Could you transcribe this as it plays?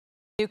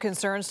New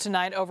concerns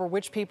tonight over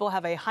which people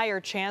have a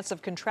higher chance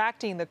of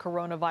contracting the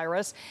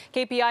coronavirus.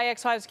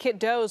 KPIX5's Kiet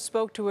Do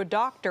spoke to a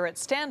doctor at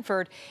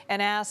Stanford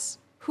and asked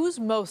who's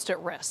most at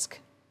risk.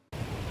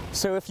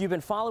 So if you've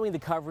been following the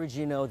coverage,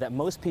 you know that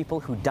most people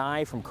who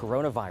die from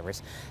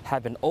coronavirus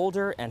have been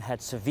older and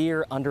had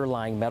severe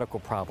underlying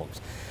medical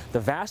problems. The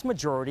vast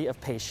majority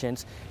of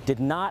patients did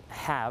not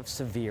have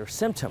severe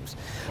symptoms.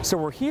 So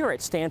we're here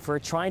at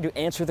Stanford trying to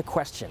answer the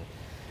question,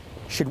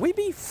 should we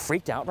be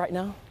freaked out right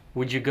now?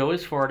 Would you go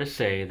as far to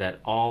say that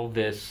all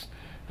this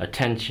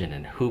attention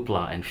and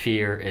hoopla and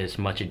fear is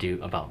much ado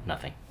about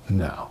nothing?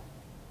 No.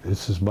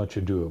 This is much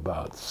ado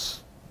about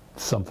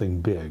something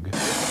big.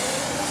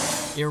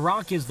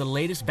 Iraq is the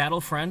latest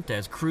battlefront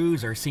as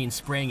crews are seen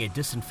spraying a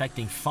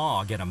disinfecting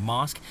fog at a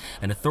mosque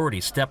and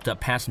authorities stepped up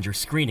passenger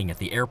screening at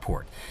the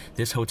airport.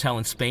 This hotel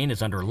in Spain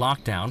is under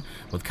lockdown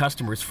with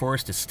customers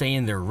forced to stay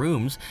in their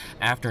rooms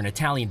after an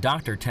Italian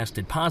doctor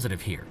tested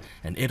positive here.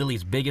 And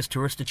Italy's biggest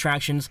tourist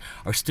attractions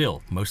are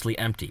still mostly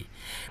empty.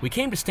 We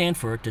came to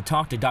Stanford to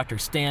talk to Dr.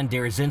 Stan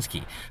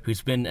Deresinski,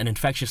 who's been an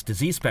infectious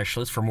disease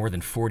specialist for more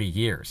than 40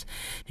 years.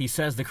 He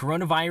says the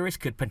coronavirus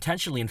could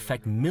potentially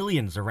infect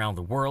millions around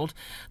the world.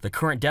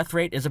 The current death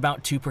rate is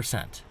about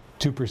 2%.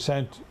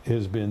 2%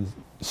 has been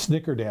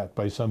snickered at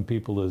by some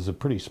people as a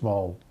pretty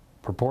small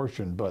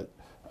proportion, but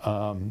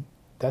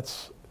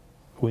that's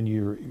when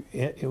you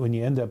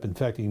end up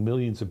infecting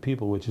millions of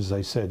people, which, as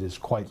I said, is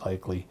quite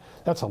likely.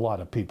 That's a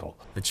lot of people.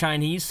 The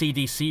Chinese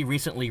CDC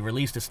recently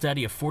released a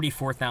study of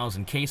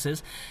 44,000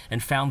 cases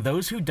and found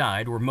those who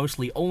died were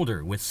mostly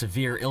older with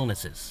severe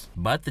illnesses.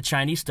 But the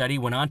Chinese study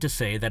went on to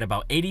say that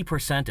about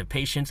 80% of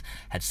patients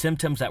had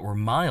symptoms that were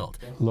mild.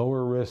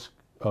 Lower risk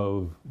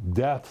of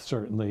death,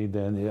 certainly,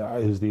 than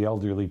is the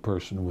elderly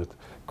person with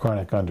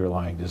chronic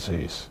underlying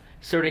disease.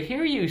 So to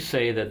hear you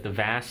say that the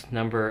vast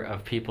number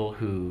of people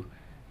who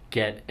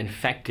get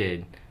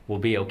infected will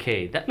be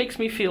okay, that makes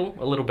me feel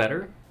a little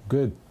better.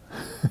 Good.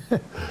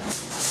 At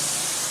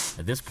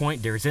this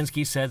point,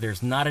 Deresinski said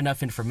there's not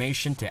enough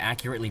information to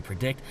accurately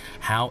predict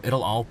how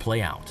it'll all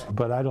play out.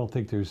 But I don't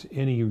think there's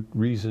any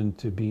reason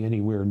to be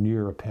anywhere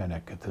near a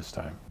panic at this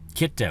time.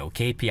 Kiet Do,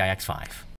 KPIX5.